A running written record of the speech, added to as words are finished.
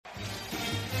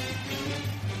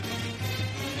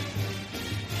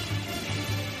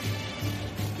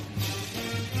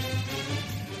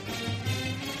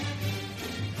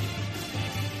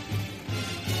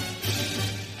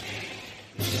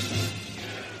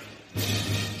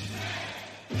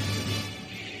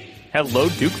Hello,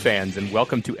 Duke fans, and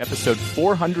welcome to episode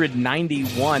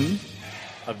 491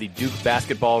 of the Duke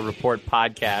Basketball Report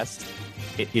podcast.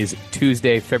 It is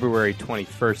Tuesday, February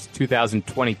 21st,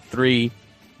 2023,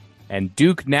 and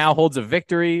Duke now holds a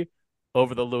victory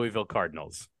over the Louisville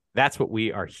Cardinals. That's what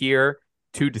we are here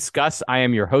to discuss. I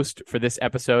am your host for this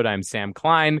episode. I'm Sam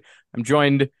Klein. I'm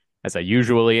joined, as I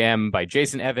usually am, by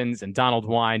Jason Evans and Donald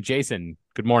Wine. Jason,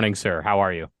 good morning, sir. How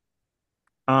are you?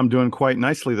 I'm doing quite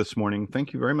nicely this morning.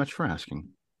 Thank you very much for asking.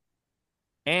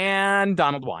 And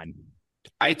Donald Wine.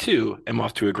 I, too, am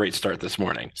off to a great start this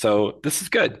morning. So this is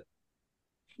good.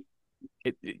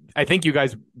 I think you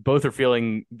guys both are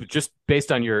feeling, just based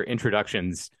on your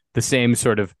introductions, the same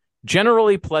sort of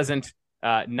generally pleasant,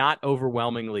 not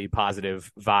overwhelmingly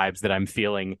positive vibes that I'm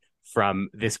feeling from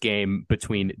this game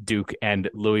between Duke and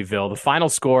Louisville. The final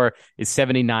score is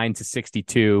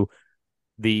 79-62.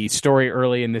 The story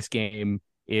early in this game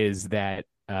is that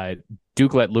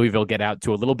Duke let Louisville get out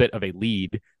to a little bit of a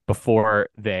lead before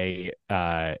they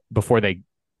clawed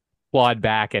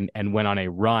back and went on a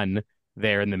run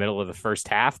there in the middle of the first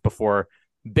half before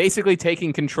basically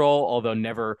taking control, although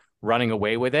never running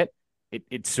away with it.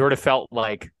 It sort of felt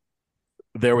like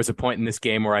there was a point in this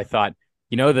game where I thought,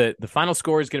 the final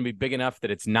score is going to be big enough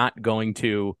that it's not going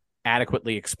to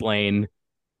adequately explain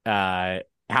how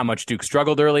much Duke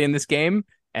struggled early in this game.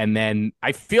 And then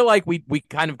I feel like we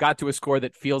kind of got to a score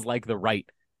that feels like the right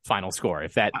final score,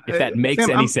 if that makes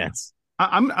Sam, any sense.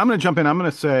 I'm going to jump in. I'm going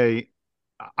to say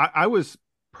I was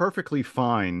perfectly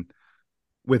fine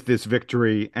with this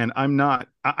victory, and I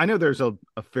know there's a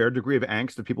fair degree of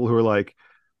angst of people who are like,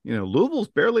 Louisville's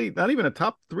barely, not even a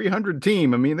top 300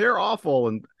 team. I mean, they're awful.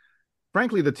 And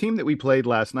frankly, the team that we played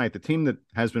last night, the team that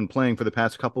has been playing for the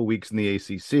past couple of weeks in the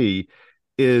ACC,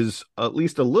 is at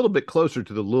least a little bit closer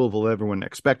to the Louisville everyone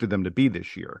expected them to be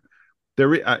this year. Their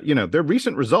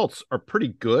recent results are pretty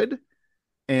good,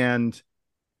 and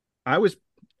there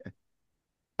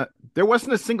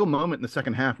wasn't a single moment in the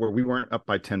second half where we weren't up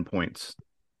by 10 points.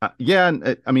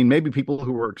 Maybe people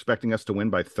who were expecting us to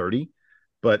win by 30,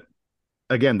 but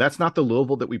again, that's not the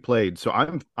Louisville that we played. So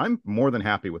I'm more than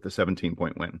happy with the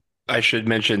 17-point win. I should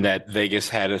mention that Vegas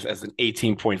had us as an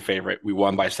 18-point favorite. We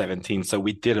won by 17, so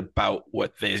we did about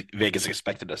what Vegas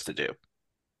expected us to do.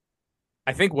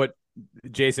 I think what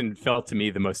Jason felt to me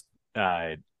the most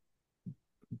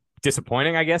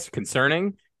disappointing, I guess,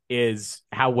 concerning, is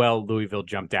how well Louisville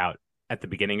jumped out at the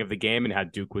beginning of the game and how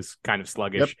Duke was kind of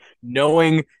sluggish. Yep.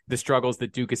 Knowing the struggles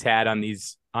that Duke has had on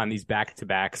these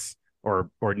back-to-backs or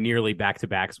nearly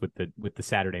back-to-backs with the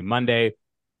Saturday Monday.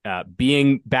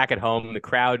 Being back at home, the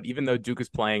crowd, even though Duke is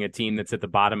playing a team that's at the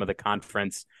bottom of the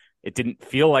conference, it didn't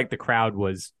feel like the crowd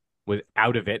was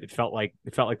out of it. It felt like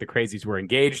the crazies were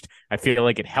engaged. I feel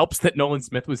like it helps that Nolan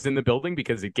Smith was in the building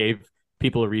because it gave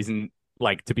people a reason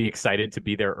to be excited to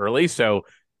be there early. So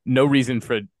no reason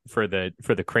for the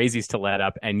crazies to let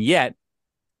up. And yet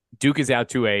Duke is out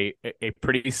to a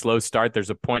pretty slow start. There's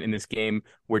a point in this game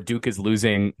where Duke is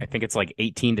losing, I think it's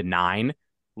 18-9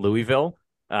 Louisville.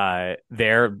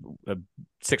 They're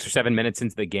 6 or 7 minutes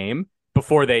into the game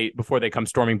before they come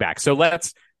storming back. So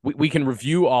we can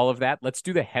review all of that. Let's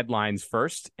do the headlines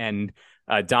first. And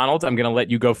Donald, I'm going to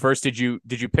let you go first. Did you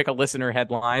pick a listener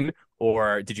headline,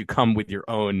 or did you come with your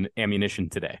own ammunition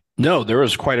today? No, there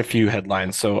was quite a few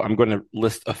headlines. So I'm going to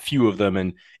list a few of them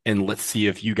and let's see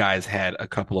if you guys had a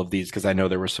couple of these, because I know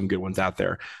there were some good ones out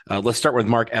there. Let's start with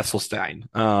Mark Esselstein.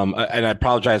 And I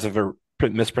apologize if we're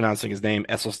mispronouncing his name,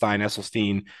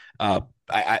 Esselstein.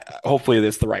 I hopefully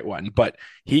that's the right one, but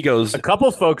he goes. A couple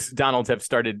of folks, Donald, have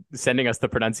started sending us the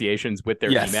pronunciations with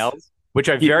their emails, which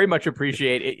I very much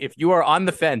appreciate. If you are on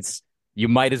the fence, you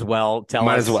might as well tell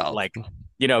us.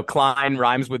 Klein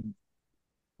rhymes with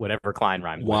whatever Klein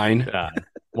rhymes wine. With.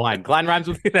 Wine. Klein rhymes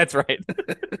with. That's right.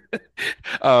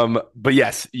 But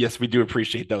yes, we do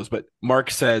appreciate those. But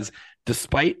Mark says,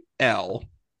 despite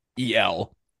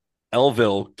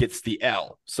Elville gets the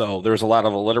L. So there's a lot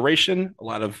of alliteration, a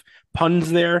lot of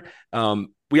puns there.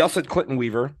 We also had Clinton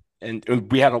Weaver, and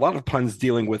we had a lot of puns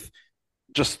dealing with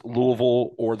just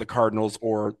Louisville or the Cardinals,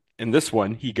 or in this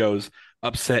one, he goes,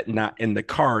 upset not in the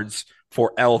cards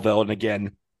for Elville. And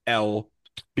again, L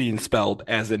being spelled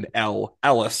as an L.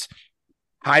 Ellis.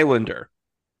 Highlander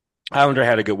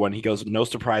had a good one. He goes, no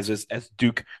surprises as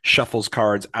Duke shuffles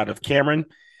cards out of Cameron.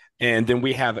 And then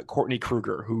we have Courtney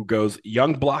Kruger, who goes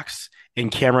Young blocks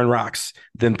and Cameron rocks,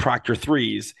 then Proctor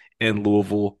threes and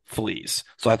Louisville flees.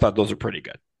 So I thought those are pretty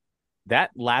good.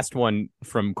 That last one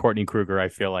from Courtney Kruger, I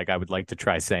feel like I would like to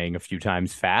try saying a few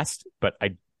times fast, but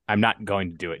I'm not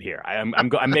going to do it here.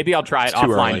 Maybe I'll try it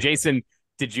offline. Early. Jason,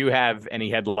 did you have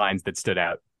any headlines that stood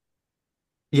out?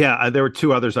 Yeah, there were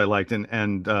two others I liked,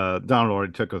 and Donald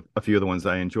already took a few of the ones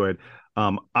I enjoyed.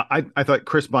 I thought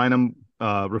Chris Bynum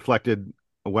reflected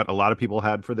what a lot of people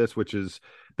had for this, which is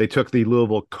they took the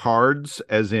Louisville cards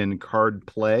as in card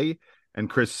play, and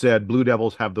Chris said Blue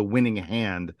Devils have the winning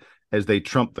hand as they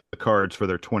trump the cards for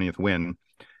their 20th win.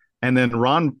 And then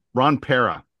Ron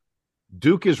Pera,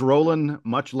 Duke is rolling.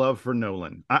 Much love for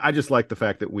Nolan. I just like the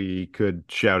fact that we could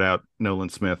shout out Nolan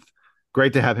Smith.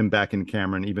 Great to have him back in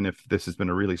Cameron, even if this has been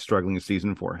a really struggling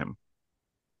season for him.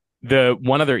 The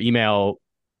one other email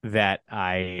that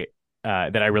I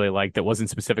really liked that wasn't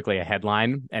specifically a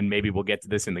headline, and maybe we'll get to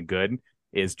this in the good,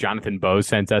 is Jonathan Bowe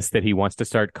sent us that he wants to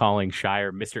start calling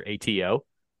Shire Mr. ATO,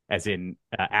 as in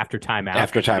after timeout.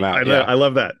 After timeout, yeah. I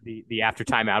love that. The after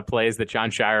timeout plays that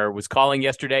John Shire was calling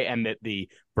yesterday, and that the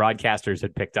broadcasters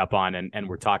had picked up on, and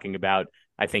were talking about,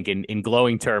 I think, in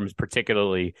glowing terms,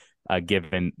 particularly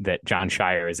given that John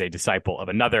Shire is a disciple of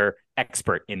another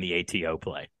expert in the ATO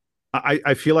play.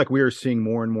 I feel like we are seeing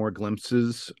more and more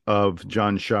glimpses of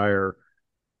John Shire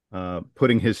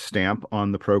putting his stamp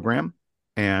on the program.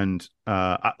 And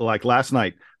like last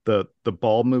night, the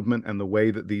ball movement and the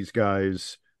way that these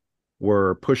guys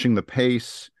were pushing the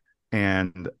pace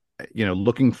and,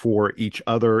 looking for each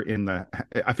other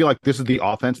I feel like this is the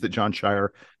offense that John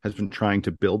Shire has been trying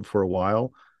to build for a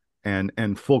while,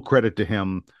 and full credit to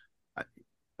him.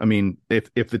 I mean,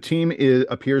 if the team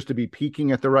appears to be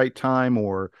peaking at the right time,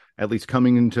 or at least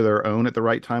coming into their own at the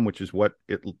right time, which is what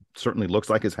it certainly looks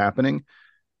like is happening,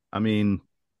 I mean,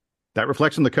 that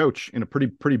reflects on the coach in a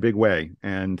pretty big way.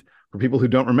 And for people who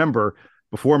don't remember,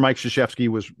 before Mike Krzyzewski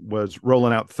was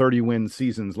rolling out 30-win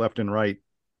seasons left and right,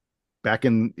 back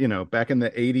in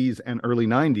the 80s and early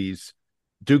 90s,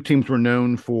 Duke teams were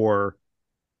known for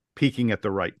peaking at the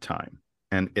right time.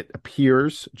 And it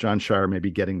appears John Shire may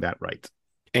be getting that right.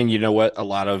 And you know what? A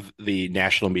lot of the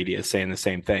national media is saying the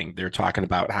same thing. They're talking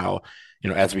about how,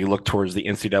 as we look towards the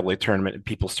NCAA tournament,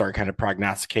 people start kind of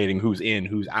prognosticating who's in,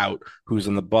 who's out, who's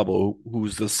in the bubble,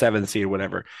 who's the 7th seed,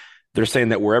 whatever. They're saying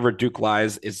that wherever Duke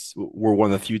lies, we're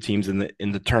one of the few teams in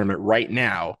the tournament right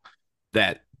now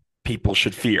that people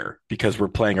should fear, because we're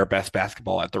playing our best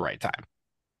basketball at the right time.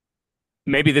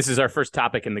 Maybe this is our first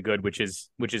topic in the good, which is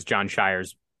John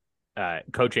Shire's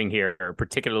coaching here,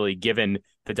 particularly given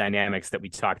the dynamics that we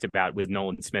talked about with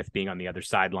Nolan Smith being on the other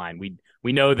sideline.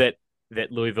 We know that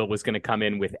Louisville was going to come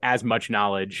in with as much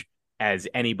knowledge as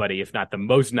anybody, if not the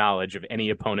most knowledge of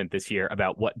any opponent this year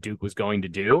about what Duke was going to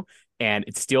do. And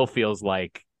it still feels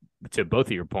like, to both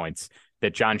of your points,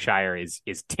 that John Shire is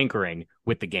tinkering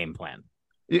with the game plan.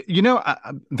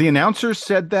 The announcers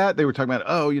said that. They were talking about,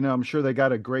 I'm sure they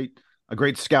got a great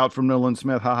scout from Nolan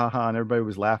Smith, ha ha ha, and everybody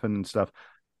was laughing and stuff.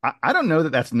 I don't know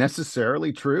that that's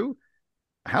necessarily true.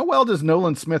 How well does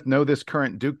Nolan Smith know this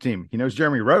current Duke team? He knows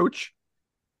Jeremy Roach.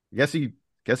 I guess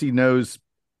he knows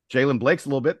Jalen Blakes a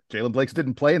little bit. Jalen Blakes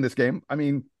didn't play in this game. I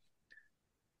mean,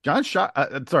 not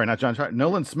John Shire.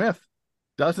 Nolan Smith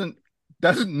doesn't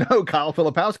know Kyle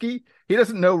Filipowski. He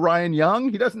doesn't know Ryan Young.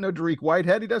 He doesn't know Dariq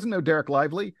Whitehead. He doesn't know Derek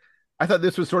Lively. I thought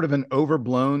this was sort of an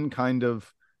overblown kind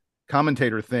of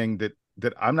commentator thing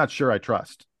that I'm not sure I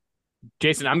trust.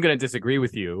 Jason, I'm going to disagree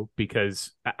with you,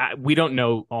 because we don't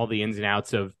know all the ins and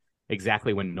outs of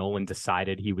exactly when Nolan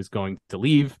decided he was going to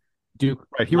leave Duke.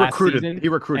 Right, he recruited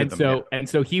them. And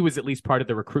so he was at least part of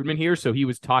the recruitment here. So he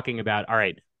was talking about, all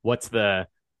right, what are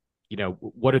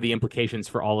the implications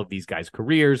for all of these guys'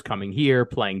 careers coming here,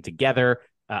 playing together?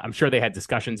 I'm sure they had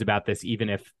discussions about this, even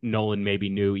if Nolan maybe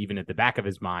knew, even at the back of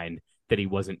his mind, that he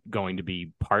wasn't going to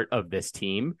be part of this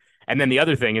team. And then the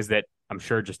other thing is that I'm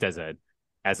sure, just as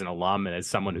an alum and as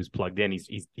someone who's plugged in,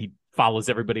 he follows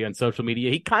everybody on social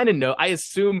media. He kind of I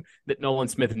assume that Nolan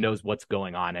Smith knows what's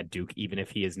going on at Duke, even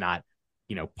if he is not,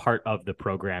 part of the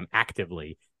program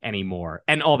actively anymore.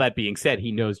 And all that being said,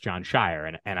 he knows John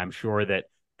Shire, and I'm sure that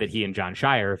he and John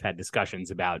Shire have had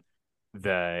discussions about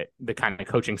the kind of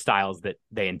coaching styles that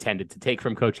they intended to take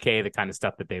from Coach K, the kind of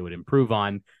stuff that they would improve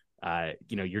on. I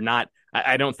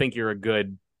don't think you're a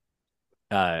good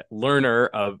learner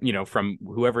of, from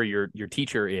whoever your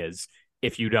teacher is,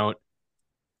 if you don't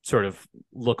sort of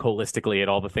look holistically at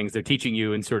all the things they're teaching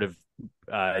you and sort of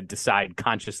decide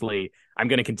consciously, I'm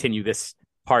going to continue this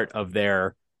part of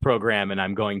their program and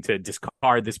I'm going to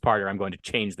discard this part, or I'm going to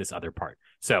change this other part.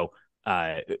 So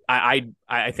I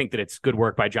think that it's good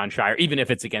work by John Shire, even if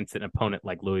it's against an opponent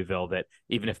like Louisville, that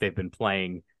even if they've been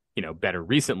playing, better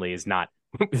recently, is not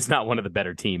one of the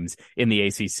better teams in the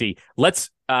ACC. Let's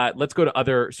go to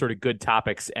other sort of good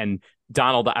topics. And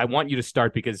Donald, I want you to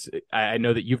start, because I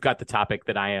know that you've got the topic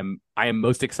that I am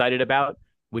most excited about,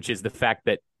 which is the fact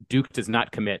that Duke does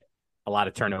not commit a lot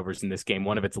of turnovers in this game.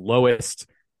 One of its lowest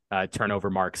turnover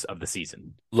marks of the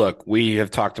season. Look, we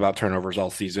have talked about turnovers all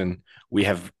season. We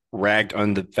have ragged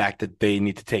on the fact that they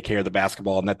need to take care of the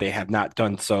basketball and that they have not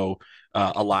done so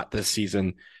a lot this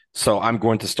season. So I'm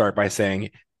going to start by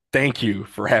saying thank you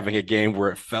for having a game where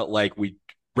it felt like we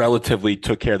relatively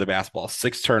took care of the basketball.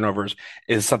 6 turnovers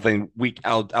is something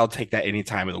I'll take that any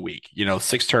time of the week.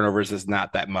 6 turnovers is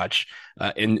not that much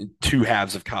in 2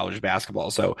 halves of college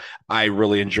basketball. So I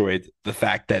really enjoyed the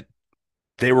fact that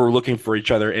they were looking for each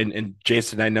other. And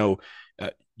Jason, I know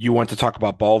you want to talk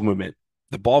about ball movement.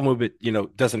 The ball movement,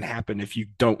 doesn't happen if you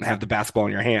don't have the basketball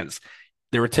in your hands.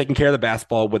 They were taking care of the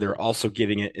basketball, but they're also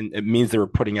getting it, and it means they were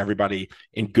putting everybody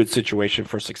in good situation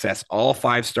for success. All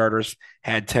 5 starters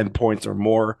had 10 points or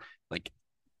more. Like,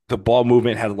 the ball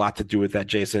movement had a lot to do with that,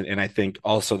 Jason. And I think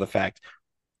also the fact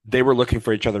they were looking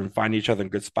for each other and finding each other in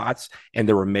good spots, and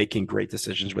they were making great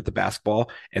decisions with the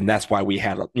basketball. And that's why we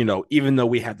had, even though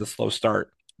we had the slow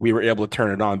start, we were able to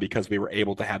turn it on because we were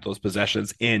able to have those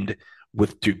possessions end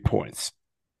with Duke points.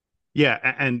 Yeah,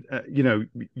 and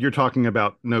you're talking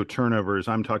about no turnovers.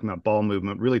 I'm talking about ball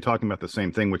movement, really talking about the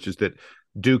same thing, which is that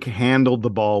Duke handled the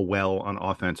ball well on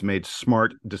offense, made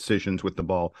smart decisions with the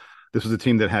ball. This was a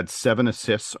team that had 7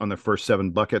 assists on their first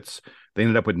 7 buckets. They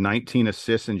ended up with 19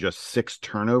 assists and just 6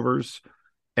 turnovers.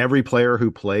 Every player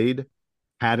who played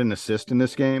had an assist in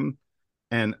this game.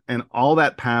 And all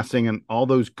that passing and all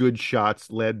those good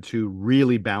shots led to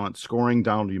really balanced scoring.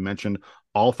 Donald, you mentioned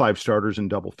all 5 starters in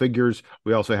double figures.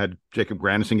 We also had Jacob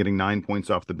Grandison getting 9 points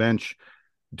off the bench.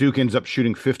 Duke ends up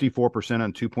shooting 54%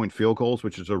 on 2-point field goals,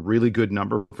 which is a really good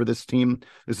number for this team.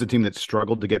 This is a team that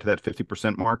struggled to get to that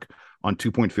 50% mark on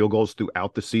 2-point field goals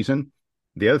throughout the season.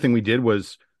 The other thing we did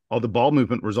was all the ball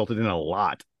movement resulted in a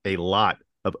lot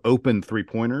of open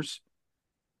 3-pointers.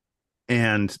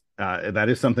 And that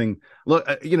is something, look,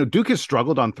 Duke has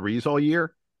struggled on threes all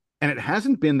year, and it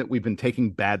hasn't been that we've been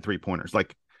taking bad 3-pointers.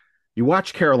 Like, you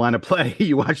watch Carolina play,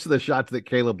 you watch the shots that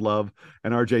Caleb Love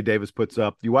and RJ Davis puts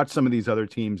up, you watch some of these other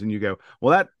teams and you go,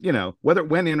 well, that, whether it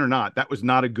went in or not, that was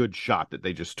not a good shot that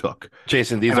they just took.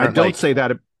 Jason, these and aren't I don't say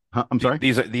that. I'm sorry.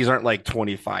 These aren't like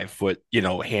 25-foot,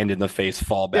 hand in the face,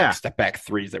 fall back, step back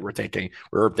threes that we're taking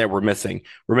or that we're missing.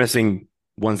 We're missing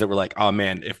ones that were like, oh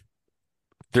man, if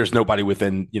there's nobody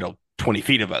within, 20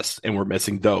 feet of us, and we're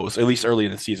missing those. At least early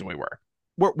in the season we were.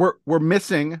 We're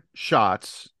missing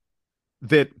shots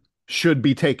that should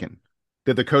be taken,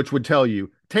 that the coach would tell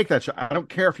you, take that shot. I don't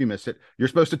care if you miss it. You're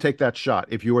supposed to take that shot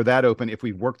if you are that open, if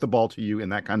we work the ball to you in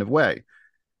that kind of way.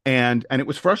 And it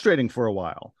was frustrating for a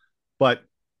while, but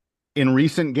in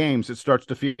recent games, it starts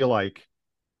to feel like,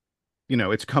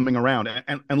 it's coming around.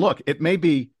 And look, it may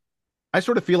be, I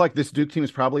sort of feel like this Duke team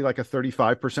is probably like a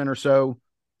 35% or so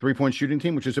 3-point shooting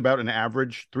team, which is about an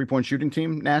average 3-point shooting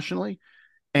team nationally.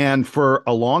 And for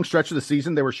a long stretch of the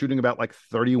season, they were shooting about like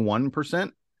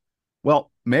 31%.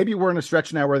 Well, maybe we're in a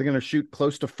stretch now where they're going to shoot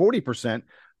close to 40%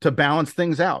 to balance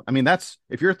things out. I mean,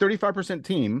 if you're a 35%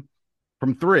 team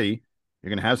from 3, you're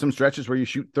going to have some stretches where you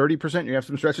shoot 30%. You have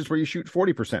some stretches where you shoot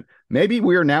 40%. Maybe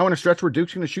we are now in a stretch where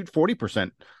Duke's going to shoot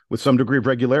 40% with some degree of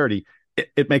regularity.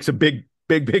 It makes a big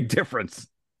difference.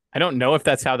 I don't know if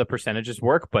that's how the percentages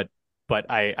work, but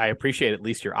I appreciate at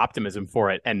least your optimism for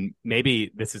it. And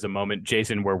maybe this is a moment,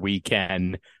 Jason, where we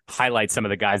can highlight some of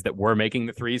the guys that were making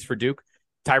the threes for Duke.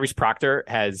 Tyrese Proctor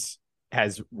has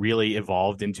really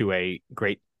evolved into a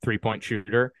great 3-point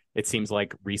shooter. It seems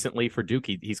like recently for Duke,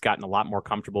 he's gotten a lot more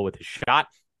comfortable with his shot.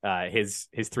 His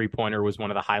 3-pointer was one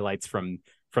of the highlights from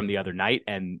the other night,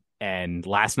 and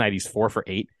last night he's 4 for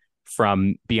 8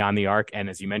 from beyond the arc. And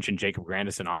as you mentioned, Jacob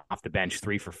Grandison off the bench,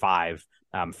 3 for 5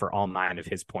 for all 9 of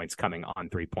his points coming on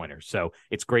 3-pointers. So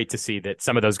it's great to see that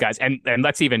some of those guys, and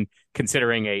that's even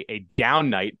considering a down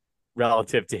night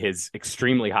relative to his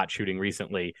extremely hot shooting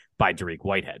recently by Dariq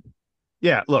Whitehead.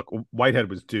 Yeah, look, Whitehead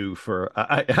was due for.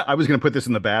 I was going to put this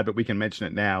in the bad, but we can mention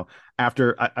it now.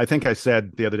 After I think I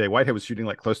said the other day, Whitehead was shooting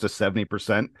like close to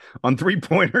 70% on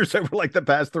 3-pointers over like the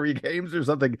past 3 games or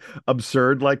something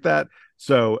absurd like that.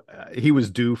 So he was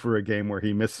due for a game where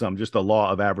he missed some. Just the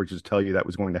law of averages tell you that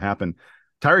was going to happen.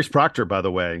 Tyrese Proctor, by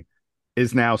the way,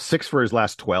 is now 6 for his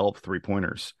last 12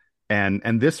 3-pointers,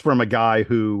 and this from a guy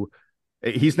who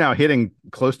he's now hitting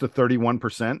close to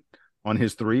 31% on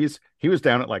his threes. He was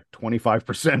down at like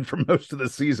 25% for most of the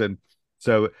season.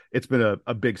 So it's been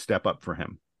a big step up for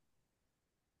him.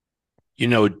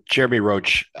 Jeremy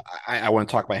Roach, I want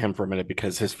to talk about him for a minute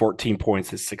because his 14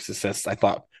 points, his 6 assists, I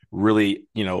thought really,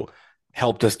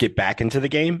 helped us get back into the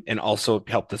game and also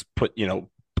helped us put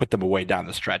them away down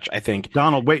the stretch. I think.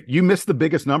 Donald, wait, you missed the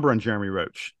biggest number on Jeremy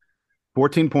Roach.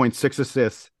 14 points, 6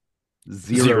 assists,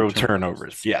 Zero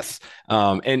turnovers. Yes.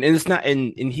 And it's not,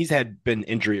 and he's been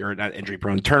injury or not injury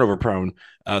prone, turnover prone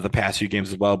the past few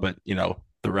games as well. But,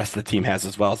 the rest of the team has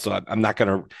as well. So I'm not going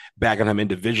to bag on him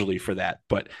individually for that.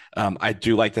 But I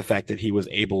do like the fact that he was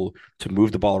able to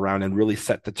move the ball around and really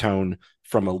set the tone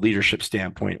from a leadership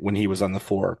standpoint when he was on the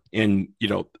floor and,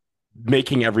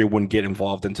 making everyone get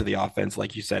involved into the offense.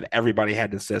 Like you said, everybody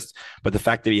had assists, but the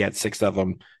fact that he had 6 of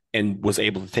them and was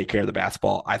able to take care of the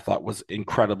basketball, I thought was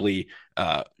incredibly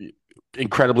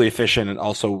efficient and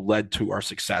also led to our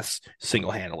success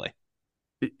single-handedly.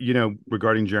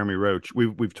 Regarding Jeremy Roach,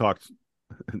 we've talked,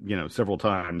 several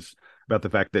times about the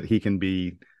fact that he can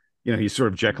be, he's sort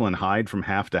of Jekyll and Hyde from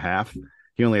half to half.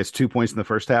 He only has 2 points in the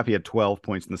first half. He had 12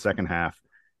 points in the second half.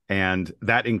 And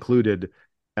that included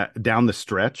down the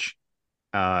stretch,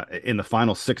 in the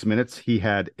final 6 minutes, he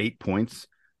had 8 points.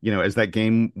 As that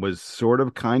game was sort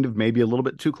of kind of maybe a little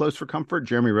bit too close for comfort,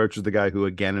 Jeremy Roach is the guy who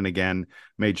again and again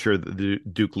made sure that the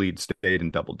Duke lead stayed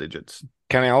in double digits.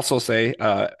 Can I also say,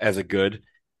 as a good,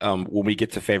 when we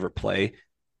get to favorite play,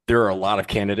 there are a lot of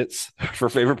candidates for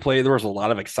favorite play. There was a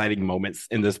lot of exciting moments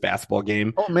in this basketball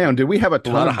game. Oh man, did we have a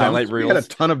ton of highlight reels? We had a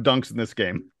ton of dunks in this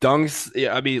game. Dunks.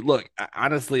 Yeah, I mean, look,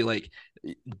 honestly, like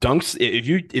dunks.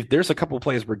 If there's a couple of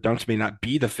plays where dunks may not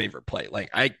be the favorite play,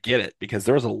 like I get it because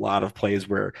there was a lot of plays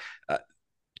where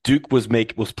Duke was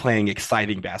playing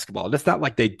exciting basketball. And it's not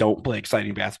like they don't play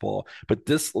exciting basketball, but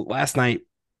this last night,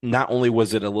 not only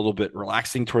was it a little bit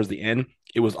relaxing towards the end,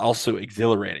 it was also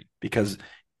exhilarating because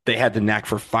they had the knack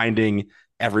for finding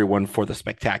everyone for the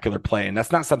spectacular play. And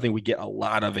that's not something we get a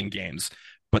lot of in games,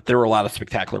 but there were a lot of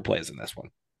spectacular plays in this one.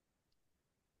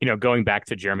 Going back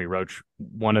to Jeremy Roach,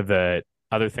 one of the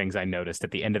other things I noticed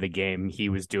at the end of the game, he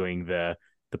was doing the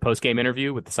post-game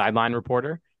interview with the sideline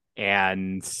reporter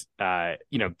and,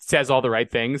 says all the right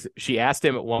things. She asked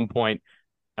him at one point,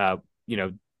 talk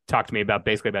to me about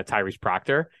Tyrese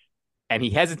Proctor. And he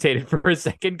hesitated for a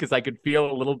second because I could feel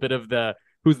a little bit of the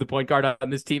who's the point guard on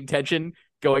this team tension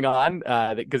going on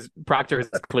because Proctor has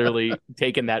clearly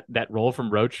taken that role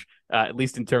from Roach, at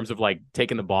least in terms of like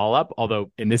taking the ball up.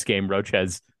 Although in this game, Roach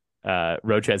has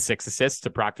 6 assists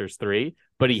to Proctor's 3,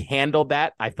 but he handled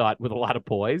that, I thought, with a lot of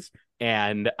poise.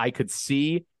 And I could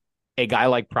see a guy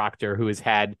like Proctor, who has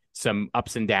had some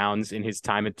ups and downs in his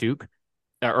time at Duke,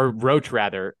 or Roach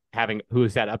rather, who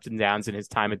has had ups and downs in his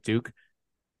time at Duke,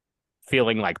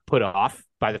 feeling like put off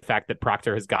by the fact that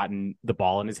Proctor has gotten the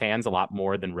ball in his hands a lot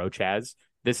more than Roach has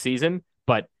this season,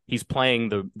 but he's playing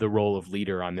the role of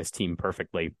leader on this team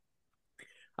perfectly.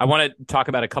 I want to talk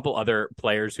about a couple other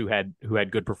players who had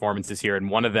good performances here, and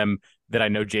one of them that I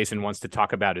know Jason wants to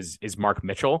talk about is Mark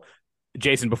Mitchell.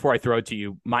 Jason, before I throw it to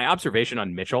you, my observation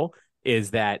on Mitchell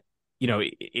is that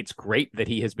it's great that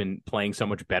he has been playing so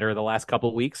much better the last couple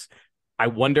of weeks. I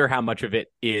wonder how much of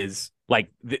it is like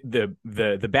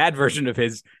the bad version of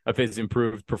his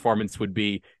improved performance would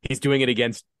be he's doing it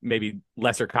against maybe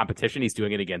lesser competition. He's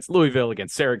doing it against Louisville,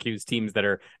 against Syracuse, teams that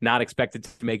are not expected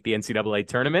to make the NCAA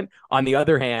tournament. On the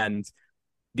other hand,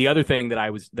 the other thing that I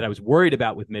was worried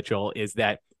about with Mitchell is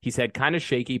that he's had kind of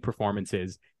shaky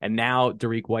performances, and now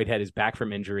Dariq Whitehead is back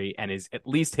from injury and is at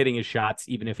least hitting his shots,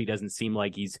 even if he doesn't seem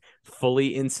like he's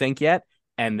fully in sync yet.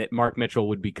 And that Mark Mitchell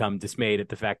would become dismayed at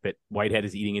the fact that Whitehead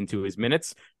is eating into his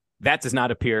minutes. That does not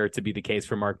appear to be the case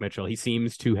for Mark Mitchell. He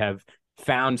seems to have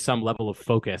found some level of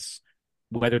focus,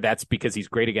 whether that's because he's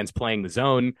great against playing the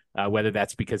zone, whether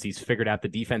that's because he's figured out the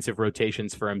defensive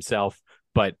rotations for himself.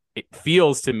 But it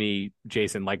feels to me,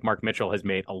 Jason, like Mark Mitchell has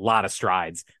made a lot of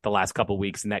strides the last couple of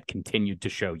weeks, and that continued to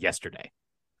show yesterday.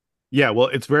 Yeah, well,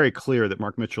 it's very clear that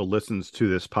Mark Mitchell listens to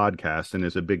this podcast and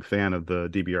is a big fan of the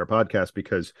DBR podcast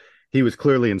because he was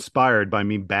clearly inspired by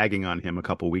me bagging on him a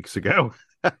couple weeks ago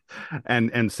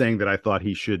and saying that I thought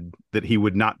that he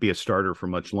would not be a starter for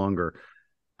much longer.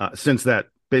 Since that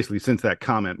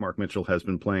comment, Mark Mitchell has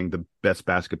been playing the best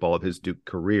basketball of his Duke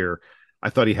career. I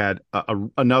thought he had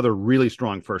another really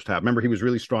strong first half. Remember, he was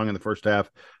really strong in the first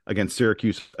half against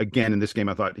Syracuse. Again, in this game,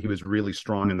 I thought he was really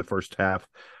strong in the first half.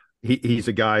 He's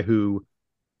a guy who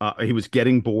he was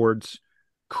getting boards,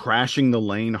 crashing the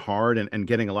lane hard and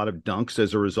getting a lot of dunks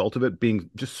as a result of it, being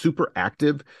just super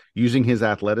active, using his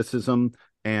athleticism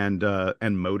and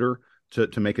motor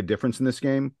to make a difference in this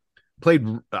game.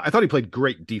 I thought he played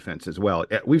great defense as well.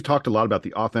 We've talked a lot about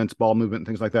the offense, ball movement, and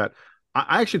things like that.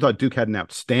 I actually thought Duke had an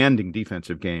outstanding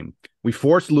defensive game. We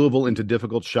forced Louisville into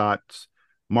difficult shots.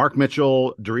 Mark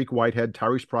Mitchell, Dariq Whitehead,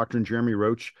 Tyrese Proctor, and Jeremy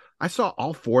Roach. I saw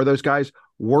all 4 of those guys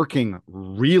working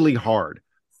really hard,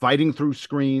 fighting through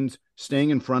screens,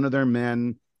 staying in front of their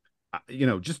men,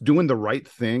 just doing the right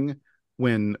thing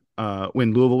when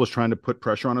Louisville was trying to put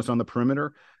pressure on us on the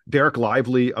perimeter. Derek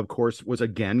Lively, of course, was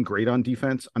again great on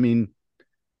defense. I mean,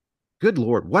 good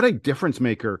Lord, what a difference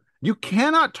maker. You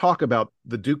cannot talk about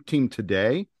the Duke team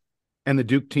today and the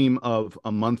Duke team of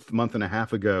a month and a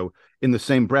half ago in the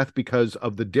same breath because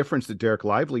of the difference that Derek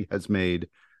Lively has made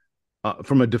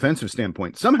from a defensive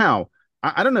standpoint. Somehow,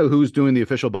 I don't know who's doing the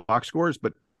official box scores,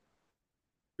 but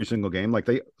every single game, like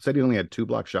they said he only had 2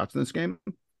 block shots in this game.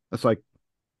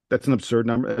 That's an absurd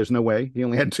number. There's no way he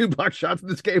only had 2 block shots in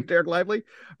this game, Derek Lively.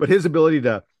 But his ability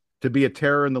to be a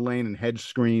terror in the lane and hedge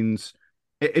screens,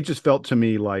 it just felt to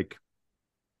me like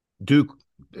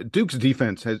Duke's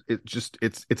defense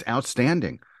it's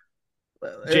outstanding.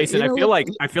 Jason, I feel like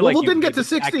Louisville you didn't get made to this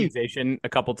 60 accusation a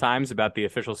couple times about the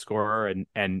official scorer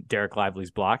and Derek Lively's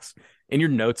blocks in your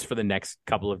notes for the next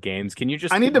couple of games. Can you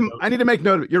just I need to make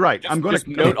note of it. You're right. I'm going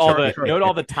to note all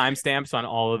the timestamps on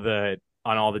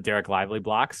all the Derek Lively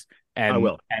blocks, and I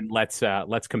will. And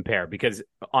let's compare, because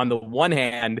on the one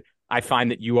hand, I find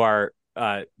that you are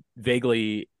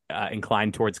vaguely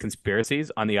inclined towards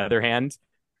conspiracies. On the other hand,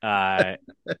 I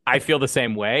feel the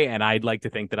same way, and I'd like to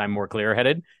think that I'm more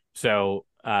clear-headed. So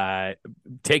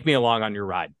take me along on your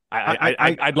ride.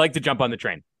 I'd like to jump on the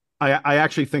train. I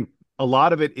actually think a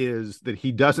lot of it is that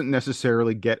he doesn't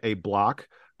necessarily get a block,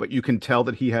 but you can tell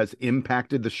that he has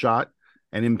impacted the shot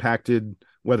and impacted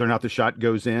whether or not the shot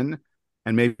goes in.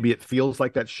 And maybe it feels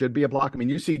like that should be a block. I mean,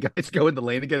 you see guys go in the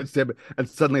lane against him, and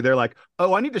suddenly they're like,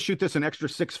 "Oh, I need to shoot this an extra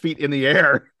 6 feet in the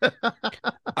air."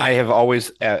 I have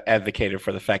always advocated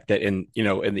for the fact that in the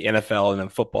NFL and in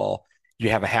football,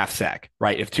 you have a half sack,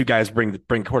 right? If 2 guys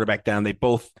bring quarterback down, they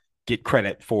both get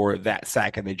credit for that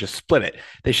sack and they just split it.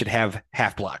 They should have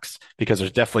half blocks, because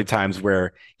there's definitely times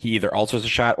where he either alters a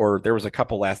shot, or there was a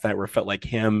couple last night where it felt like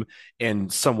him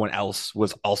and someone else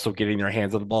was also getting their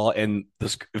hands on the ball, and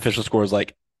the official score is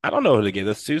like, I don't know who to give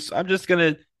this to, so I'm just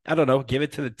gonna, I don't know, give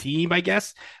it to the team, I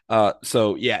guess.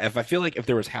 So yeah, if I feel like if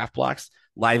there was half blocks,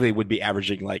 Lively would be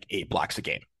averaging like 8 blocks a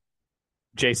game.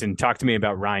 Jason, talk to me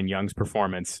about Ryan Young's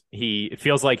performance. It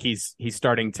feels like he's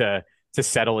starting to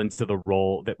settle into the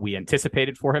role that we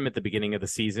anticipated for him at the beginning of the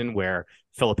season, where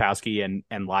Filipowski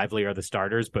and Lively are the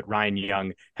starters, but Ryan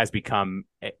Young has become,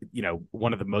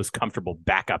 one of the most comfortable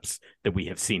backups that we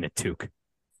have seen at Duke.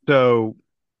 So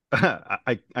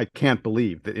I can't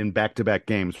believe that in back-to-back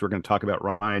games, we're going to talk about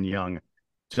Ryan Young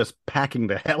just packing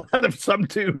the hell out of some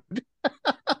dude.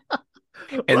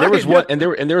 And there was one, and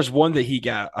there was one that he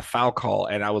got a foul call,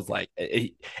 and I was like,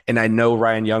 and I know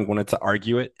Ryan Young wanted to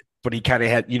argue it, but he kind of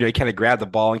had, he kind of grabbed the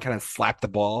ball and kind of slapped the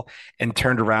ball and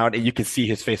turned around, and you could see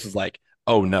his face was like,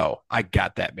 "Oh no, I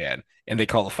got that, man!" And they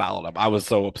called a foul on him. I was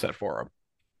so upset for him.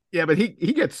 Yeah, but he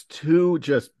gets 2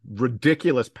 just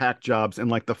ridiculous pack jobs in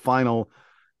like the final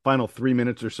 3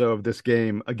 minutes or so of this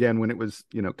game. Again, when it was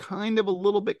kind of a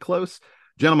little bit close.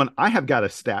 Gentlemen, I have got a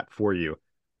stat for you.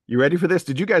 You ready for this?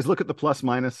 Did you guys look at the plus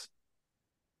minus?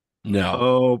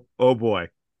 No. Oh boy.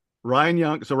 Ryan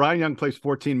Young plays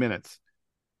 14 minutes.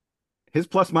 His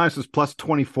plus minus was plus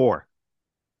 24.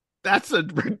 That's a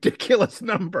ridiculous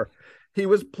number. He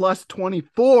was plus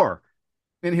 24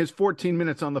 in his 14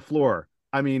 minutes on the floor.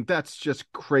 I mean, that's just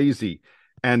crazy.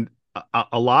 And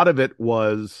a lot of it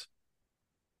was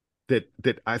that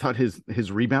I thought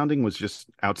his rebounding was just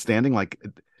outstanding. Like,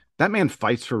 that man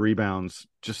fights for rebounds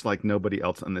just like nobody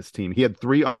else on this team. He had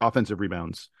 3 offensive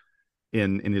rebounds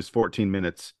in his 14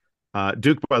 minutes.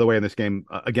 Duke, by the way, in this game,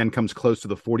 again, comes close to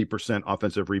the 40%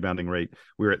 offensive rebounding rate.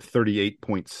 We're at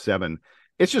 38.7.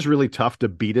 It's just really tough to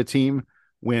beat a team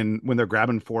when they're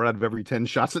grabbing 4 out of every 10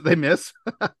 shots that they miss.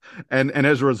 and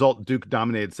as a result, Duke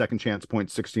dominated second chance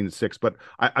points 16-6. But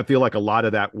I feel like a lot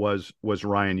of that was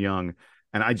Ryan Young.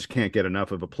 And I just can't get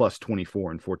enough of a plus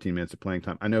 24 in 14 minutes of playing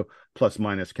time. I know plus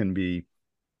minus can be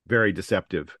very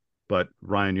deceptive, but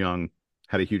Ryan Young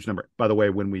had a huge number. By the way,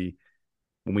 when we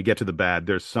get to the bad,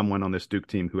 there's someone on this Duke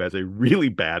team who has a really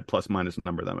bad plus minus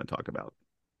number that I'm going to talk about.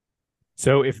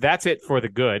 So if that's it for the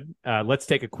good, let's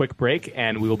take a quick break,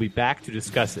 and we will be back to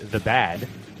discuss the bad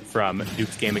from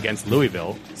Duke's game against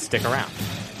Louisville. Stick around.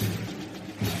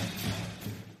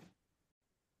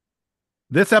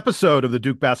 This episode of the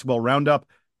Duke Basketball Roundup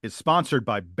is sponsored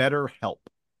by BetterHelp.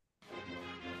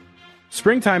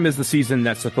 Springtime is the season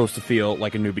that's supposed to feel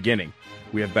like a new beginning.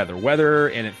 We have better weather,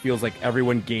 and it feels like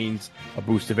everyone gains a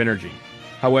boost of energy.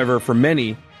 However, for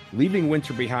many, leaving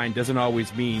winter behind doesn't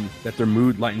always mean that their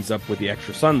mood lightens up with the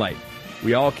extra sunlight.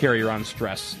 We all carry around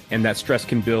stress, and that stress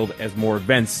can build as more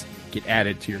events get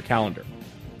added to your calendar.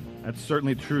 That's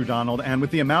certainly true, Donald. And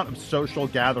with the amount of social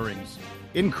gatherings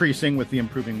increasing with the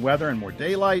improving weather and more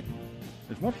daylight,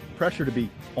 there's more pressure to be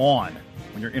on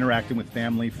when you're interacting with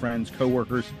family, friends,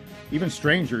 coworkers, even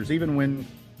strangers, even when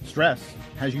stress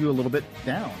has you a little bit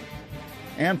down.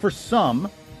 And for some,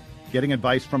 getting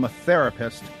advice from a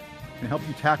therapist can help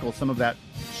you tackle some of that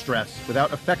stress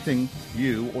without affecting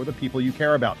you or the people you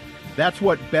care about. That's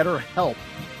what BetterHelp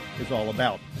is all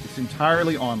about. It's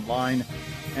entirely online,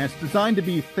 and it's designed to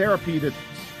be therapy that's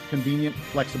convenient,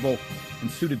 flexible, and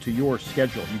suited to your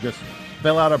schedule. You just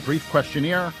fill out a brief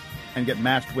questionnaire and get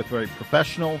matched with a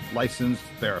professional, licensed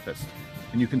therapist.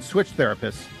 And you can switch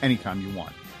therapists anytime you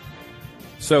want.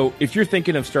 So if you're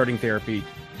thinking of starting therapy,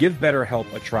 give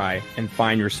BetterHelp a try and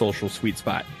find your social sweet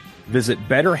spot. Visit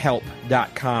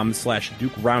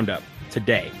betterhelp.com/Duke Roundup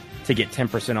today to get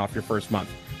 10% off your first month.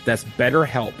 That's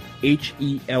BetterHelp,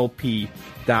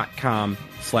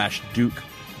 HELP.com/Duke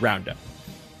Roundup.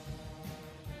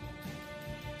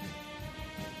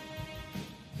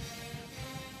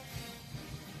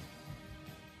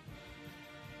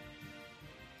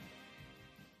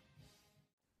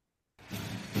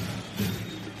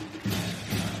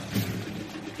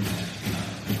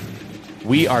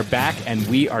 We are back, and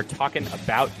we are talking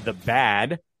about the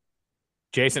bad.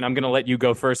 Jason, I'm going to let you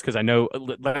go first because I know.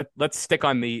 Let's stick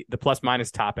on the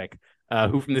plus-minus topic.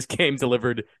 Who from this game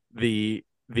delivered the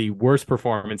worst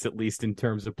performance, at least in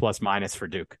terms of plus-minus for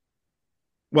Duke?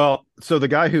 Well, so the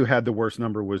guy who had the worst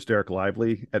number was Derek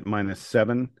Lively at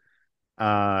 -7.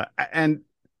 But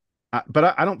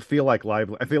I don't feel like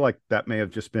Lively. I feel like that may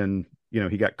have just been,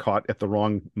 he got caught at the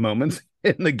wrong moments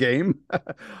in the game.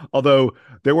 Although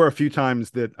there were a few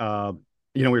times that,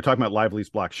 we were talking about Lively's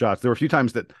block shots. There were a few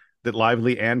times that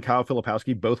Lively and Kyle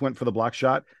Filipowski both went for the block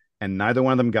shot, and neither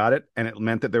one of them got it. And it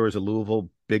meant that there was a Louisville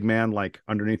big man like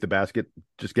underneath the basket,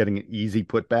 just getting an easy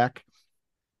putback.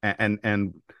 And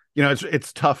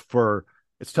it's tough for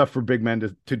big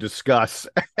men to discuss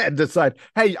and decide,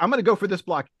 hey, I'm going to go for this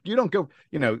block. You don't go,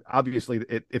 obviously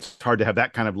it's hard to have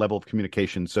that kind of level of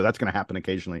communication. So that's going to happen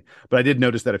occasionally. But I did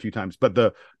notice that a few times. But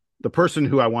the person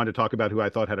who I wanted to talk about, who I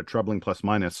thought had a troubling plus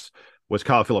minus, was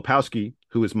Kyle Filipowski,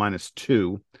 who is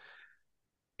 -2.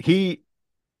 He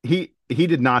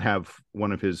did not have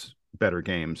one of his better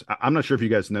games. I'm not sure if you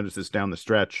guys noticed this down the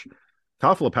stretch.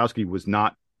 Kyle Filipowski was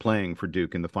not playing for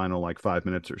Duke in the final 5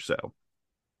 minutes or so.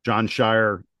 John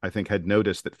Shire, I think, had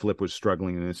noticed that Flip was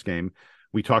struggling in this game.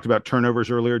 We talked about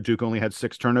turnovers earlier. Duke only had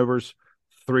 6 turnovers.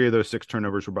 3 of those 6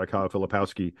 turnovers were by Kyle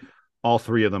Filipowski. All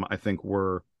 3 of them, I think,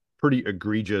 were pretty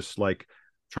egregious, like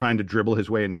trying to dribble his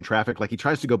way in traffic. Like he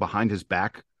tries to go behind his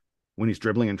back when he's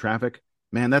dribbling in traffic.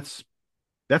 Man, that's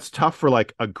tough for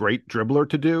like a great dribbler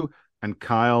to do. And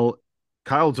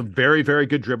Kyle's a very, very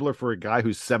good dribbler for a guy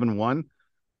who's 7'1",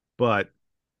 but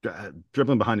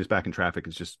dribbling behind his back in traffic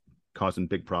is just causing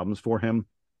big problems for him.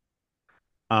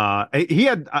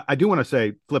 I do want to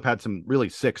say Flip had some really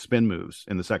sick spin moves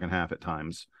in the second half at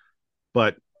times,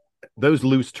 but those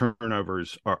loose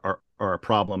turnovers are a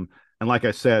problem. And like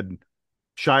I said,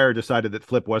 Shire decided that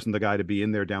Flip wasn't the guy to be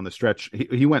in there down the stretch.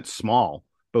 He went small.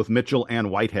 Both Mitchell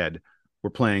and Whitehead were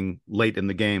playing late in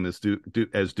the game as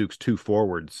Duke's 2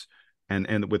 forwards,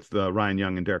 and with Ryan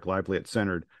Young and Derek Lively at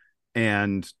centered.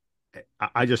 And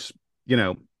I just,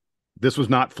 this was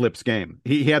not Flip's game.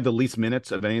 He had the least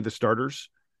minutes of any of the starters.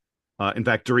 In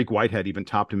fact, Dariq Whitehead even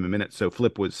topped him in minutes. So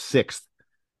Flip was 6th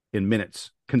in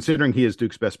minutes, considering he is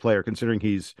Duke's best player, considering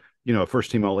he's, a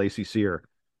first-team All-ACCer.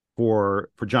 For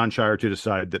John Shire to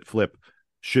decide that Flip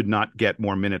should not get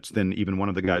more minutes than even one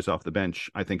of the guys off the bench,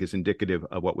 I think is indicative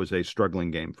of what was a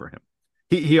struggling game for him.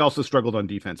 He also struggled on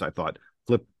defense, I thought.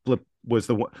 Flip was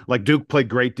the one, like Duke played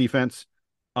great defense,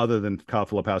 other than Kyle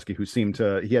Filipowski, who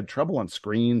he had trouble on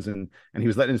screens and he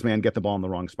was letting his man get the ball in the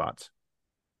wrong spots.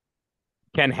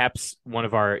 Ken Heps, one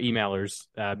of our emailers,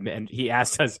 and he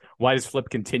asked us, why does Flip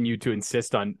continue to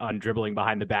insist on dribbling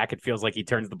behind the back? It feels like he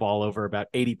turns the ball over about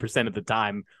 80% of the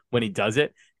time when he does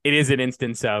it. It is an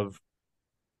instance of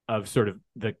sort of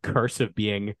the curse of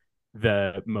being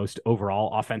the most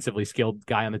overall offensively skilled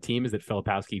guy on the team, is that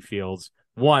Filipowski feels,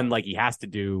 one, like he has to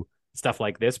do stuff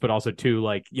like this, but also 2,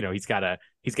 like, he's got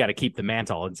to keep the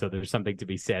mantle. And so there's something to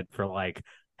be said for like,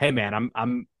 hey man,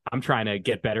 I'm trying to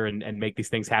get better and make these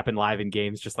things happen live in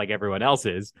games just like everyone else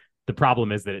is. The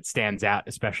problem is that it stands out,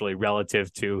 especially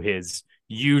relative to his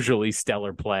usually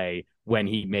stellar play when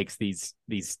he makes these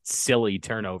silly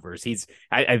turnovers.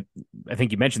 I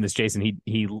think you mentioned this, Jason.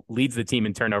 He leads the team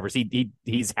in turnovers.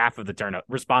 He's half of the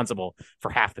responsible for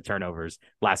half the turnovers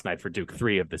last night for Duke,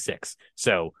 3 of the 6.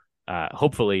 So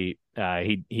hopefully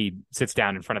he sits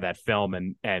down in front of that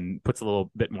film and puts a little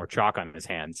bit more chalk on his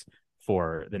hands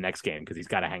for the next game, because he's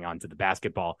got to hang on to the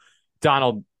basketball.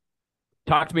 Donald,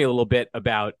 talk to me a little bit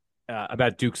about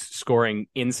about Duke's scoring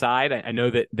inside. I know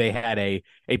that they had a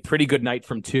pretty good night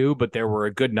from two, but there were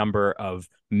a good number of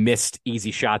missed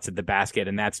easy shots at the basket,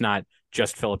 and that's not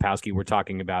just Filipowski. We're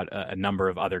talking about a number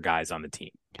of other guys on the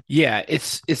team. Yeah,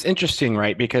 it's interesting,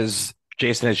 right? Because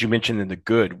Jason, as you mentioned in the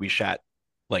good, we shot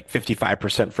like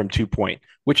 55% from 2-point,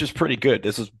 which is pretty good.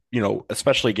 This is,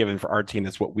 especially given for our team,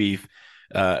 that's what we've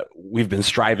been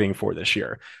striving for this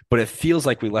year. But it feels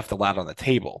like we left a lot on the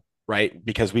table, right?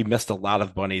 Because we missed a lot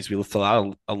of bunnies, we missed a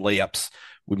lot of layups,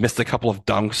 we missed a couple of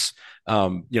dunks.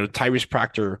 Tyrese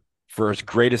Proctor, for as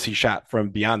great as he shot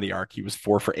from beyond the arc, he was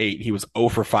 4 for 8. He was 0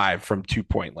 for 5 from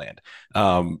 2-point land.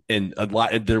 And a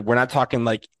lot, we're not talking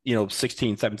like,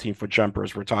 16, 17-foot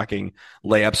jumpers. We're talking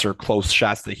layups or close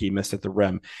shots that he missed at the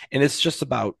rim. And it's just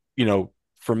about,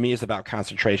 for me, it's about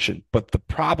concentration. But the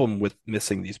problem with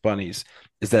missing these bunnies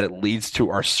is that it leads to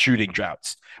our shooting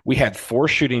droughts. We had 4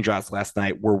 shooting droughts last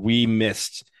night where we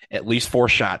missed at least 4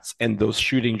 shots, and those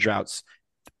shooting droughts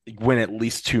went at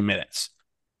least 2 minutes.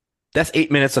 That's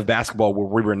 8 minutes of basketball where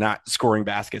we were not scoring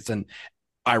baskets. And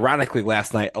ironically,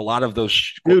 last night, a lot of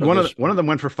those one of them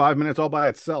went for 5 minutes all by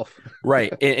itself.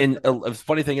 Right. And a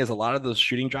funny thing is, a lot of those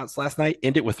shooting shots last night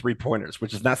ended with 3-pointers,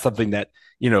 which is not something that,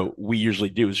 we usually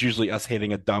do. It's usually us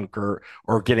hitting a dunk or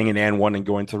getting an and one and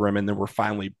going to the rim, and then we're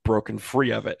finally broken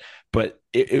free of it. But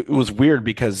it was weird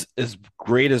because as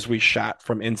great as we shot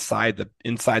from inside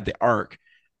the arc,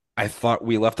 I thought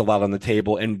we left a lot on the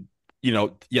table. And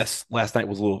yes, last night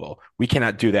was Louisville. We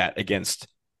cannot do that against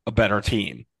a better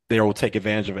team. They will take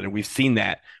advantage of it. And we've seen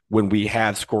that when we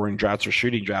have scoring droughts or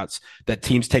shooting droughts, that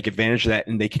teams take advantage of that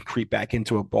and they can creep back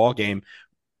into a ball game.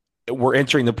 We're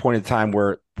entering the point in time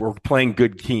where we're playing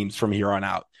good teams from here on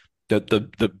out.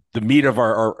 The meat of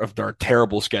our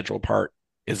terrible schedule part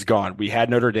is gone. We had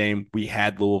Notre Dame, we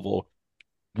had Louisville.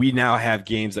 We now have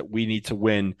games that we need to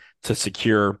win to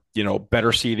secure,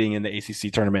 better seeding in the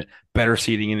ACC tournament, better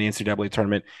seeding in the NCAA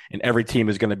tournament, and every team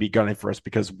is going to be gunning for us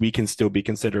because we can still be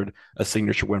considered a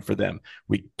signature win for them.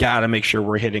 We got to make sure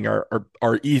we're hitting our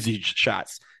easy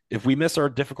shots. If we miss our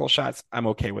difficult shots, I'm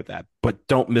okay with that, but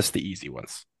don't miss the easy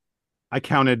ones. I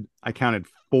counted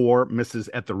 4 misses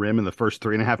at the rim in the first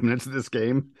 3.5 minutes of this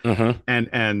game,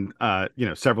 and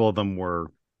several of them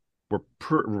were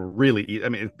really, I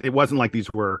mean, it wasn't like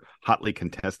these were hotly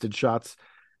contested shots.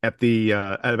 At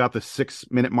about the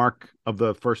 6-minute mark of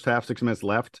the first half, 6 minutes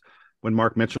left, when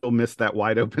Mark Mitchell missed that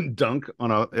wide open dunk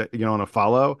on a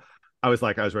follow, I was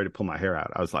ready to pull my hair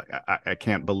out. I was like, I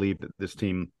can't believe that this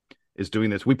team is doing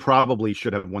this. We probably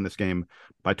should have won this game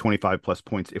by 25 plus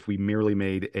points if we merely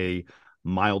made a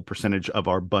mild percentage of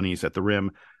our bunnies at the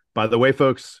rim. By the way,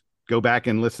 folks, go back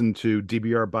and listen to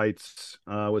DBR Bites.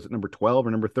 Was it number 12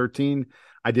 or number 13?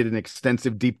 I did an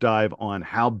extensive deep dive on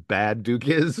how bad Duke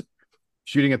is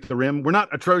shooting at the rim. We're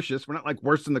not atrocious. We're not like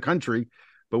worst in the country,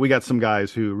 but we got some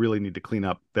guys who really need to clean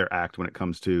up their act when it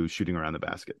comes to shooting around the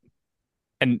basket.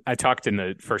 And I talked in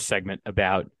the first segment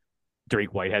about Dariq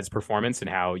Whitehead's performance and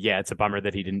how, it's a bummer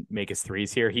that he didn't make his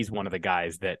threes here. He's one of the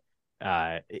guys that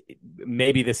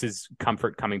maybe this is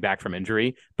comfort coming back from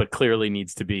injury, but clearly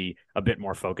needs to be a bit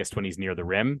more focused when he's near the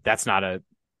rim. That's not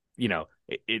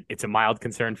it's a mild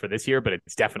concern for this year, but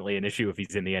it's definitely an issue if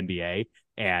he's in the NBA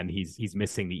and he's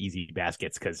missing the easy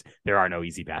baskets because there are no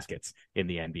easy baskets in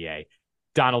the NBA.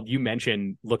 Donald, you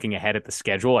mentioned looking ahead at the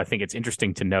schedule. I think it's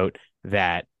interesting to note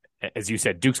that, as you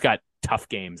said, Duke's got tough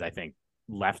games, I think,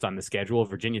 left on the schedule.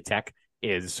 Virginia Tech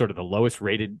is sort of the lowest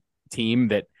rated team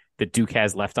that Duke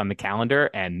has left on the calendar,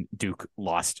 and Duke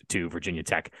lost to Virginia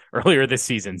Tech earlier this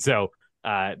season. So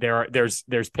there's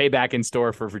payback in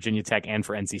store for Virginia Tech and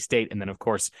for NC State. And then, of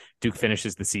course, Duke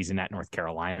finishes the season at North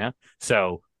Carolina.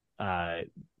 So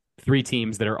 3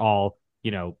 teams that are all,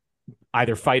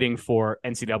 either fighting for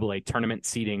NCAA tournament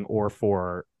seeding or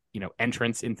for,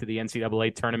 entrance into the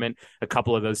NCAA tournament. A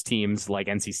couple of those teams like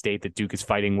NC State that Duke is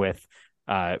fighting with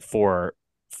for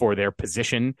their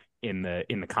position in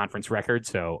the conference record.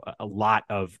 So a lot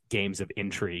of games of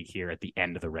intrigue here at the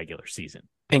end of the regular season.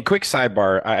 And quick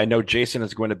sidebar, I know Jason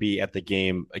is going to be at the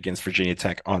game against Virginia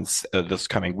Tech on this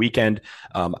coming weekend.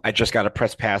 I just got a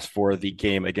press pass for the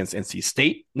game against NC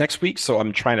State next week, so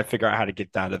I'm trying to figure out how to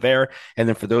get down to there. And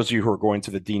then for those of you who are going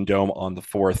to the Dean Dome on the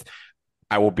 4th,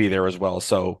 I will be there as well.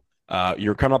 So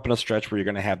you're coming up in a stretch where you're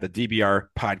going to have the DBR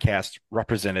podcast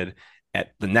represented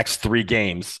at the next 3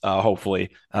 games,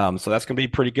 hopefully. So that's going to be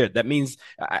pretty good. That means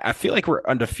I feel like we're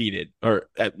undefeated. Or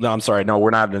no, I'm sorry. No,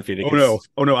 we're not undefeated.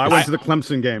 Oh no! I went to the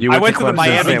Clemson game. I went to the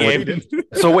Miami game.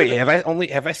 So wait,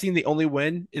 have I seen the only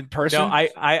win in person? No,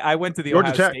 I went to the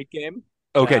Ohio State game.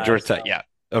 Okay, Georgia Tech. Yeah.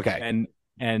 Okay.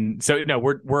 And so no,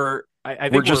 we're I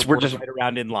think we're just right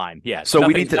around in line. Yeah. So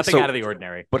we need to nothing out of the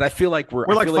ordinary. But I feel like we're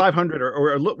like 500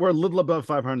 or we're a little above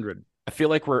 500. I feel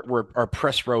like our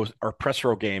press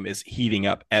row game is heating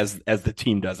up as the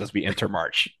team does as we enter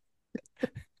March.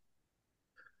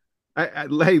 Hey,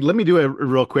 let me do a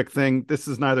real quick thing. This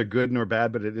is neither good nor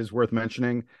bad, but it is worth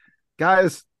mentioning.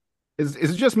 Guys, is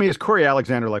it just me? Is Corey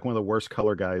Alexander like one of the worst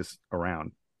color guys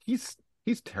around? He's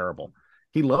terrible.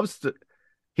 He loves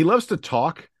to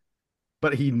talk,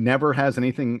 but he never has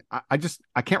anything. I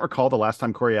can't recall the last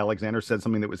time Corey Alexander said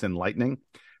something that was enlightening.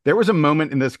 There was a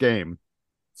moment in this game.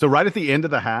 So right at the end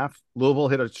of the half, Louisville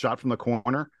hit a shot from the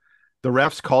corner. The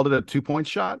refs called it a 2-point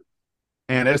shot.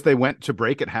 And as they went to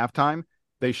break at halftime,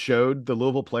 they showed the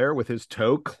Louisville player with his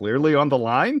toe clearly on the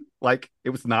line, like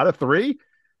it was not a 3.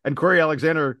 And Corey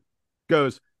Alexander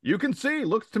goes, "You can see,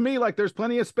 looks to me like there's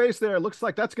plenty of space there. It looks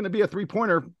like that's going to be a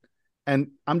 3-pointer."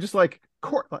 And I'm just like,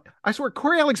 I swear,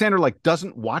 Corey Alexander like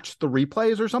doesn't watch the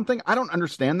replays or something. I don't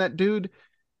understand that dude.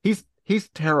 He's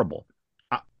terrible.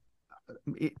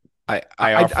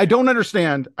 I don't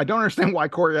understand. I don't understand why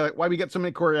we get so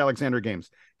many Corey Alexander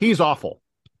games. He's awful.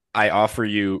 I offer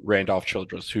you Randolph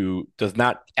Childress, who does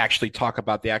not actually talk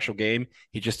about the actual game.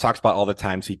 He just talks about all the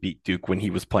times he beat Duke when he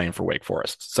was playing for Wake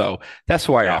Forest. So that's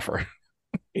who I offer.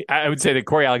 I would say that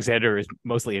Corey Alexander is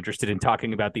mostly interested in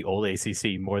talking about the old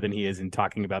ACC more than he is in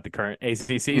talking about the current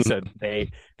ACC. So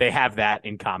they have that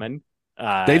in common.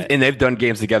 They've done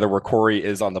games together where Corey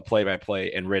is on the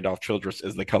play-by-play and Randolph Childress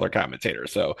is the color commentator.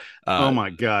 So, oh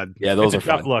my God, yeah, those are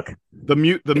tough. Fun. Look, the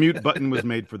mute button was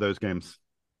made for those games.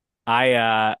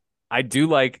 I do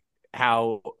like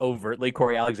how overtly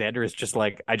Corey Alexander is just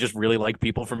like, I just really like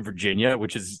people from Virginia,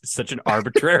 which is such an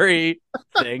arbitrary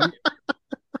thing.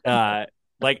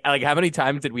 Like how many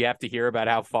times did we have to hear about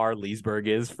how far Leesburg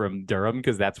is from Durham?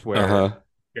 Because that's where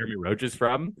Jeremy Roach is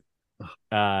from.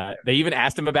 They even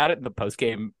asked him about it in the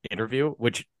post-game interview,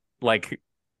 which like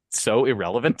so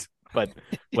irrelevant, but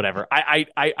whatever.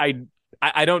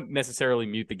 I don't necessarily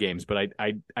mute the games, but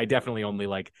I definitely only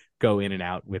like go in and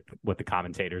out with what the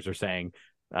commentators are saying.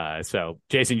 So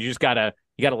Jason, you gotta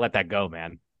let that go,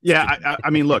 man. Yeah, I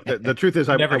mean, look, the truth is,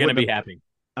 I'm never gonna be happy.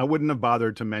 I wouldn't have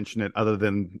bothered to mention it other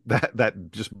than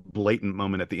that just blatant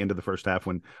moment at the end of the first half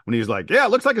when he was like, "Yeah, it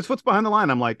looks like his foot's behind the line."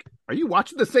 I'm like, "Are you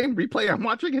watching the same replay I'm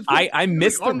watching?" I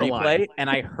missed the replay and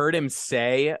I heard him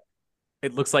say,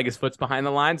 "It looks like his foot's behind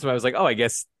the line." So I was like, "Oh, I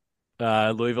guess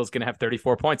Louisville's going to have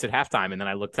 34 points at halftime." And then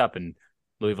I looked up and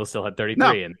Louisville still had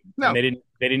 33, and they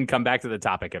didn't come back to the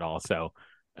topic at all. So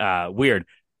weird,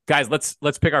 guys.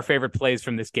 Let's pick our favorite plays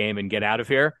from this game and get out of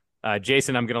here.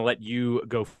 Jason, I'm going to let you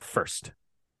go first.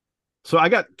 So I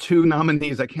got 2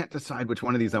 nominees. I can't decide which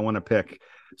one of these I want to pick.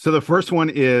 So the first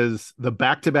one is the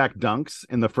back-to-back dunks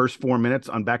in the first 4 minutes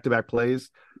on back-to-back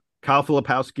plays. Kyle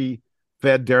Filipowski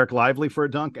fed Derek Lively for a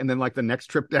dunk, and then like the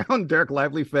next trip down, Derek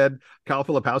Lively fed Kyle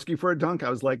Filipowski for a dunk. I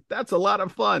was like, that's a lot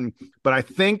of fun. But I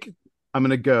think I'm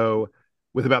going to go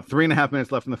with about 3.5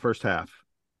 minutes left in the first half.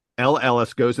 L.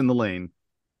 Ellis goes in the lane,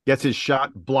 gets his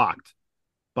shot blocked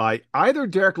by either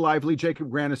Derek Lively, Jacob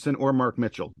Grandison, or Mark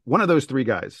Mitchell. One of those 3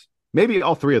 guys. Maybe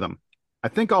all 3 of them. I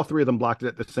think all 3 of them blocked it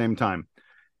at the same time.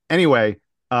 Anyway,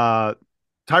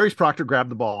 Tyrese Proctor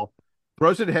grabbed the ball,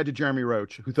 throws it ahead to Jeremy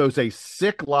Roach, who throws a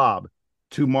sick lob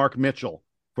to Mark Mitchell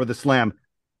for the slam.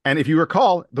 And if you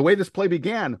recall, the way this play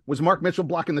began was Mark Mitchell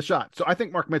blocking the shot. So I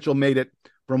think Mark Mitchell made it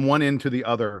from one end to the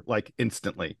other, like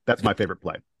instantly. That's my favorite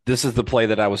play. This is the play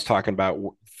that I was talking about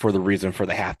for the reason for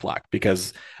the half block,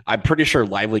 because I'm pretty sure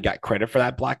Lively got credit for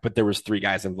that block, but there was 3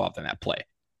 guys involved in that play.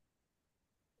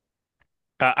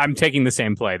 I'm taking the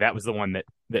same play. That was the one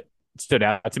that stood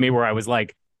out to me, where I was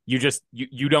like, you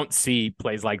don't see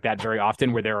plays like that very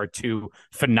often, where there are 2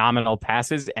 phenomenal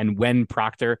passes, and when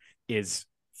Proctor is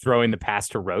throwing the pass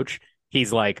to Roach,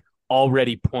 he's like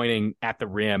already pointing at the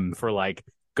rim for like,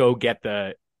 go get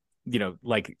the,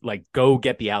 like go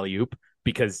get the alley-oop,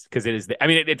 because it is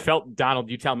it felt,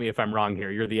 Donald, you tell me if I'm wrong here,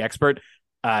 you're the expert.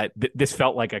 This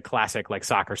felt like a classic like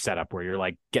soccer setup where you're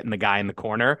like getting the guy in the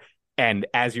corner, and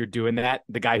as you're doing that,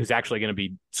 the guy who's actually going to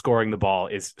be scoring the ball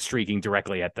is streaking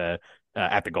directly at the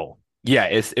goal. Yeah,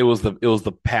 it was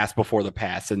the pass before the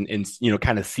pass, and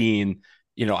kind of seeing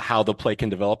how the play can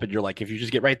develop. And you're like, if you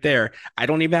just get right there, I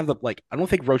don't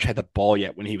think Roach had the ball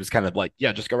yet when he was kind of like,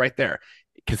 yeah, just go right there,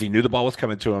 because he knew the ball was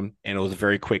coming to him, and it was a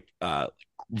very quick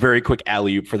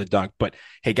alley-oop for the dunk. But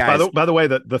hey, guys, by the way,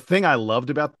 the thing I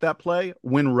loved about that play,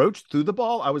 when Roach threw the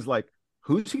ball, I was like,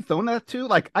 who's he throwing that to?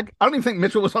 Like, I don't even think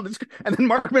Mitchell was on this. And then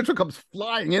Mark Mitchell comes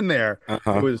flying in there.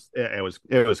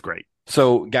 It was great.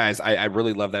 So, guys, I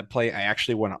really love that play. I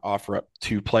actually want to offer up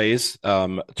 2 plays,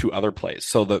 2 other plays.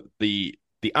 So the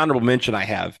honorable mention I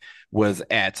have was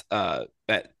at the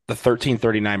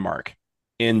 13:39 mark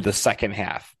in the second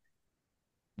half.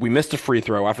 We missed a free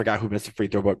throw. I forgot who missed a free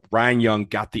throw, but Ryan Young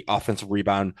got the offensive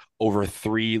rebound over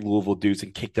 3 Louisville dudes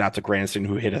and kicked it out to Granderson,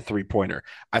 who hit a 3-pointer.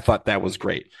 I thought that was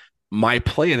great. My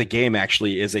play of the game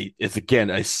actually is again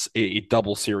a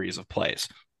double series of plays.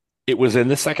 It was in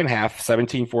the second half,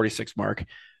 17:46 mark.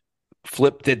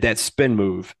 Flip did that spin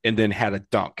move and then had a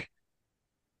dunk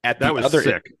at the other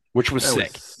end, which was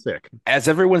sick. As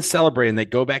everyone's celebrating, they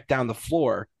go back down the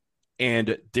floor,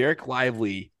 and Derek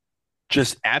Lively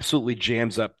just absolutely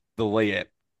jams up the layup,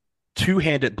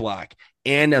 2-handed block,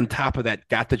 and on top of that,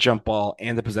 got the jump ball,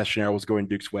 and the possession arrow was going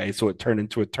Duke's way, so it turned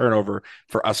into a turnover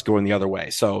for us going the other way.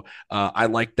 So I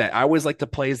like that. I always like the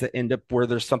plays that end up where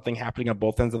there's something happening on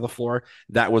both ends of the floor.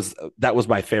 That was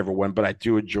my favorite one, but I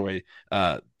do enjoy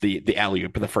the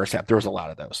alley-oop in the first half. There was a lot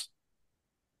of those.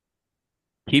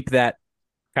 Keep that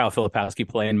Kyle Filipowski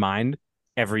play in mind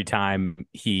every time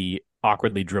he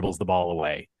awkwardly dribbles the ball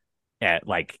away at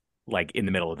like in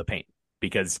the middle of the paint,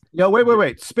 because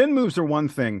wait. Spin moves are one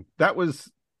thing. That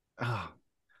was a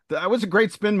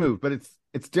great spin move, but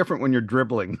it's different when you're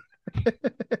dribbling.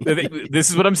 This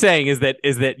is what I'm saying is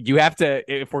that you have to,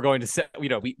 if we're going to,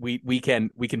 we can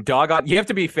dog on, you have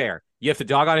to be fair. You have to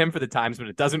dog on him for the times when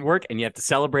it doesn't work, and you have to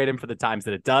celebrate him for the times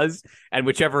that it does. And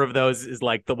whichever of those is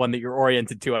like the one that you're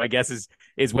oriented to, I guess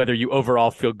is whether you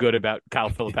overall feel good about Kyle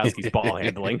Filipowski's ball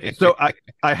handling. So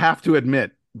I have to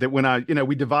admit that when I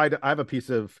have a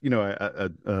piece of, a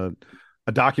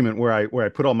document where I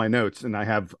put all my notes, and I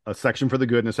have a section for the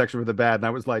good and a section for the bad. And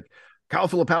I was like, Kyle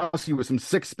Filipowski with some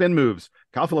 6 spin moves.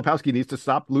 Kyle Filipowski needs to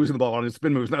stop losing the ball on his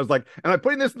spin moves. And I was like, am I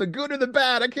putting this in the good or the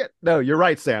bad? I can't. No, you're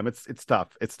right, Sam. It's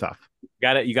tough. It's tough.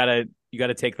 You gotta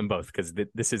take them both, because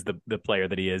this is the player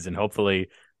that he is, and hopefully,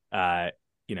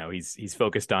 he's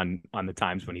focused on the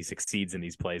times when he succeeds in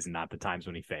these plays and not the times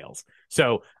when he fails.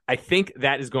 So I think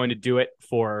that is going to do it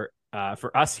for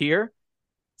us here.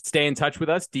 Stay in touch with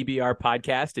us,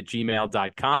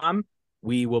 dbrpodcast@gmail.com.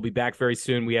 We will be back very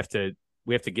soon. We have to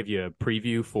give you a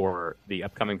preview for the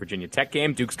upcoming Virginia Tech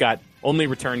game. Duke's got only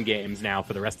return games now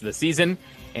for the rest of the season,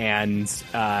 and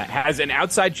has an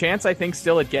outside chance, I think,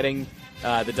 still at getting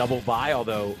the double bye,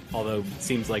 although it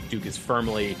seems like Duke is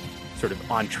firmly sort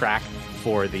of on track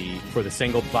for the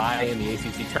single bye in the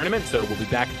ACC tournament. So we'll be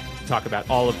back to talk about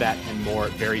all of that and more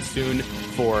very soon.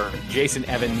 For Jason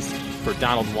Evans, for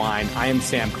Donald Wine, I am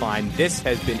Sam Klein. This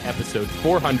has been episode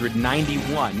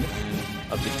 491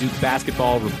 of the Duke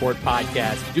Basketball Report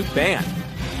podcast. Duke Band,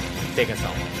 take us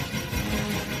home.